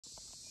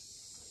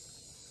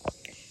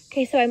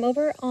Okay, so I'm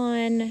over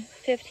on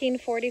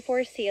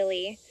 1544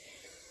 Seeley.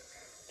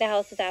 The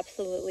house is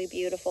absolutely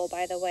beautiful,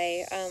 by the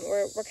way.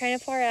 We're kind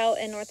of far out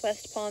in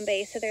Northwest Palm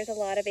Bay, so there's a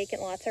lot of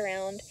vacant lots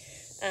around.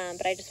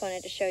 But I just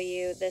wanted to show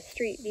you the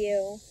street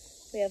view.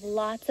 We have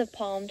lots of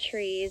palm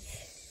trees.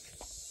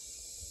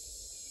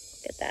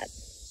 Look at that.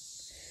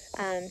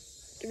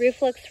 The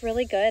roof looks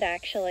really good,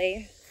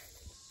 actually.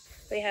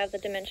 We have the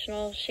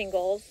dimensional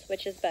shingles,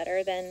 which is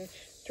better than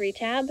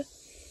 3-tab.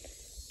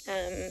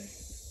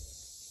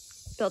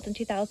 Built in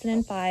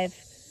 2005.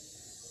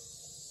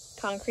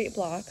 Concrete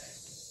block.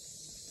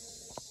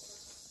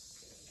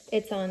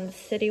 It's on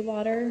city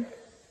water.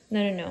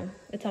 No.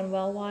 It's on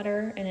well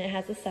water, and it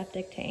has a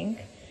septic tank.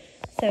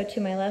 So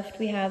to my left,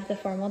 we have the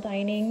formal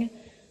dining.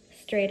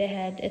 Straight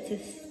ahead, it's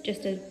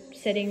just a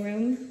sitting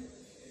room.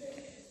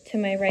 To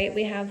my right,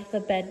 we have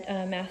the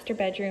master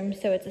bedroom,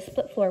 so it's a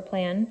split floor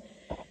plan.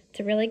 It's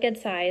a really good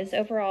size.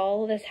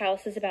 Overall, this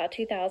house is about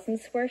 2,000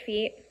 square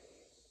feet.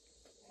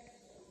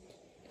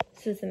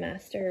 This is the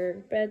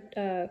master bed,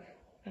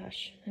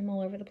 gosh, I'm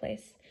all over the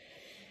place.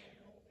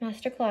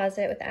 Master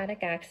closet with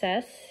attic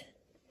access.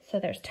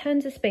 So there's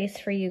tons of space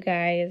for you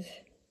guys.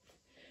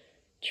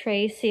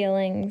 Tray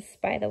ceilings,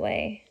 by the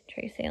way.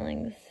 Tray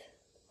ceilings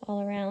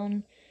all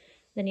around.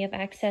 Then you have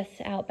access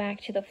out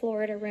back to the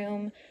Florida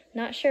room.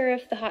 Not sure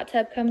if the hot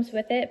tub comes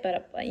with it,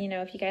 but you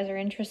know, if you guys are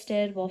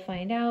interested, we'll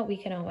find out. We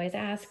can always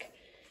ask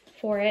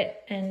for it.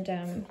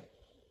 And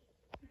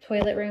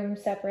toilet room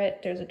separate,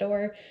 there's a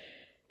door.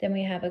 Then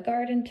we have a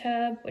garden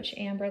tub, which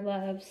Amber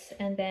loves.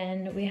 And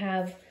then we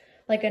have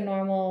like a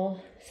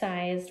normal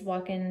sized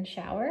walk-in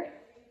shower,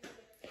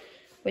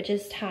 which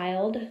is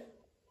tiled.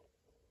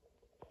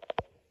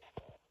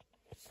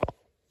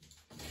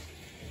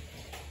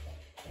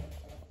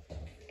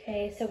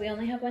 Okay, so we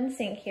only have one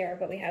sink here,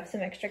 but we have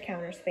some extra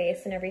counter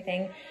space and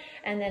everything.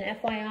 And then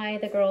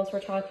FYI, the girls were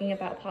talking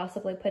about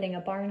possibly putting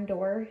a barn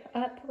door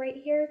up right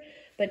here,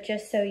 but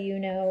just so you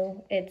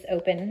know, it's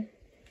open.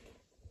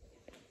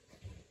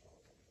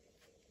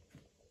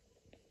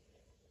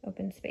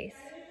 Open space.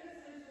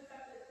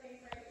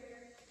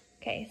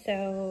 Okay,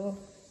 so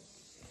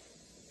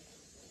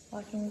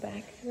walking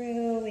back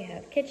through, we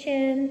have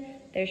kitchen.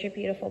 There's your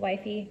beautiful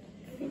wifey.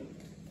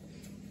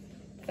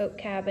 Oak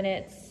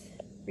cabinets.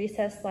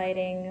 Recessed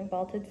lighting,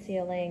 vaulted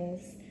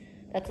ceilings.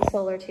 That's a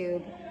solar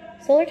tube.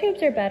 Solar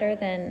tubes are better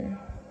than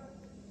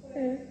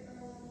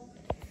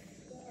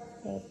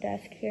little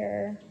desk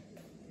here,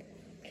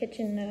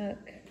 kitchen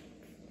nook.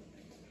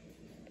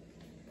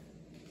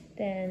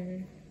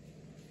 Then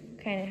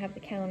kind of have the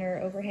counter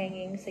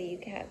overhanging so you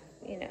have,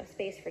 you know,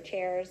 space for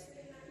chairs.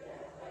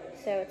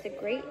 So it's a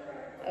great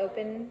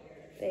open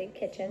big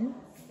kitchen.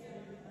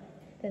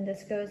 Then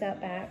this goes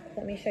out back.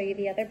 Let me show you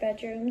the other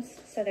bedrooms.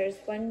 So there's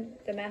one,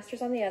 the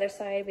master's on the other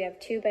side. We have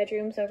 2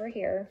 bedrooms over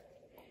here.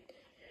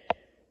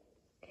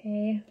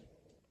 Okay,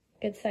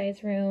 good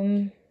size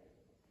room.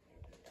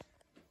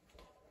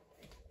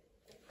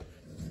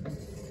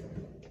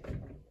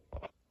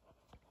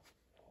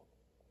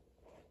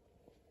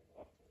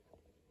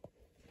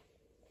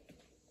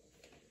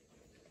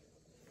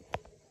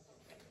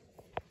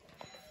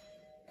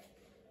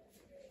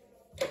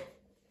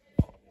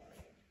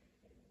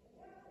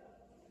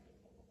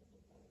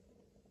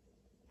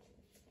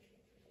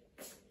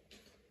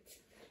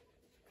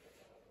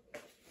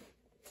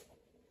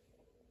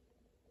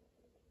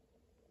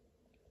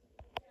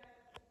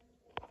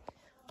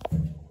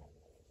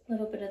 A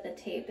little bit of the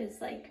tape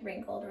is like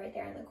wrinkled right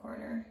there in the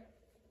corner.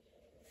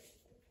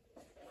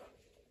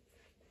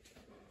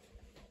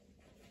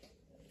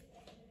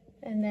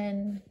 And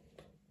then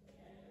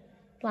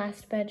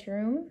last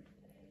bedroom.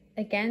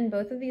 Again,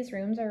 both of these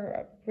rooms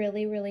are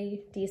really,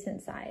 really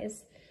decent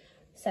size.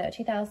 So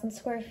 2,000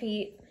 square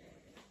feet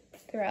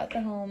throughout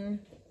the home.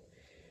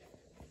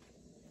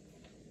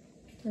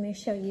 Let me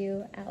show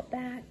you out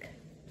back.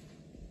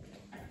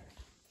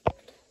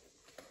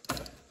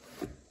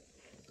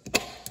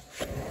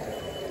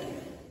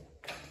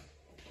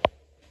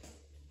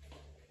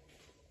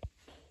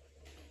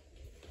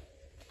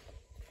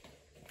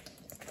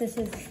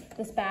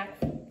 This back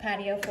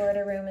patio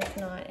Florida room is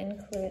not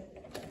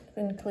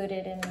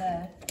included in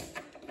the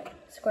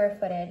square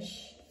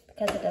footage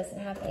because it doesn't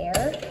have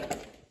air.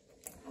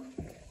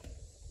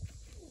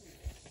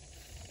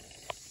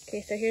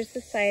 Okay, so here's the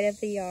side of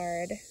the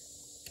yard.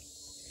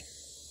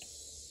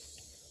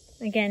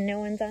 Again, no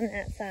one's on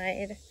that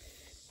side.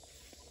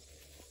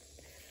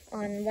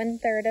 On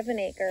 1/3 of an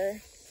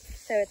acre,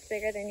 so it's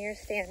bigger than your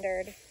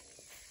standard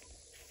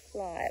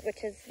lot,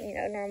 which is, you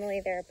know, normally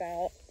they're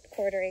about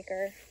 1/4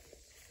 acre.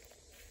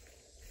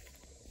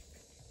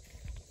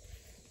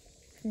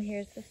 And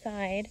here's the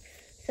side.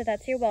 So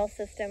that's your well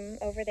system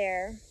over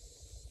there.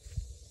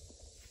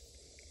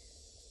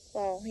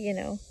 Well, you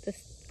know, this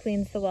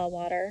cleans the well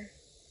water.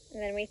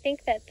 And then we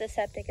think that the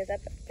septic is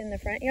up in the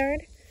front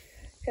yard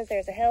because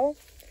there's a hill.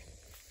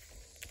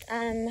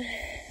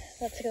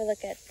 Let's go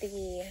look at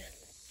the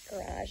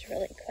garage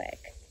really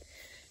quick.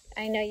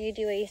 I know you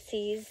do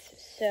ACs,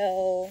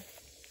 so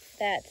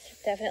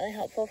that's definitely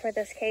helpful for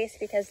this case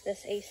because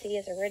this AC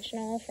is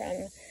original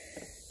from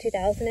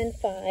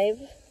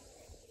 2005.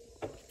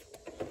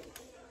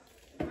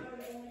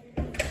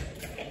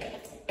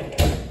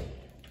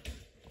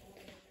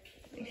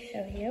 Let me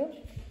show you.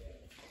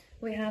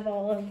 We have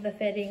all of the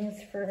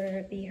fittings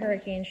for the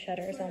hurricane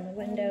shutters on the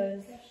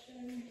windows.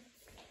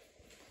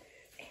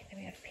 Okay, then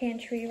we have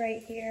pantry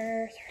right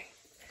here. Sorry.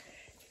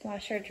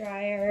 Washer,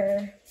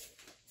 dryer.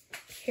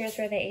 Here's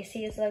where the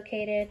AC is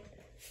located.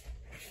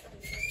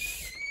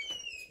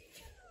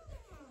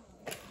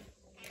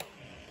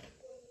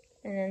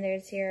 And then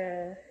there's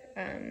your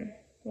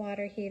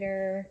water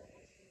heater.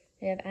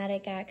 You have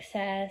attic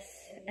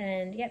access.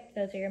 And yep,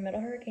 those are your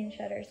middle hurricane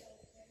shutters.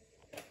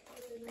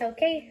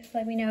 Okay,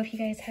 let me know if you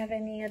guys have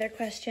any other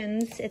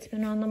questions. It's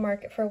been on the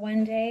market for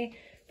 1 day,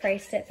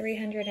 priced at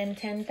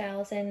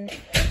 $310,000.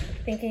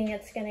 Thinking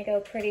it's gonna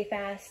go pretty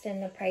fast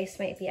and the price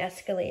might be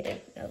escalated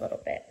a little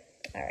bit.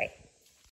 All right.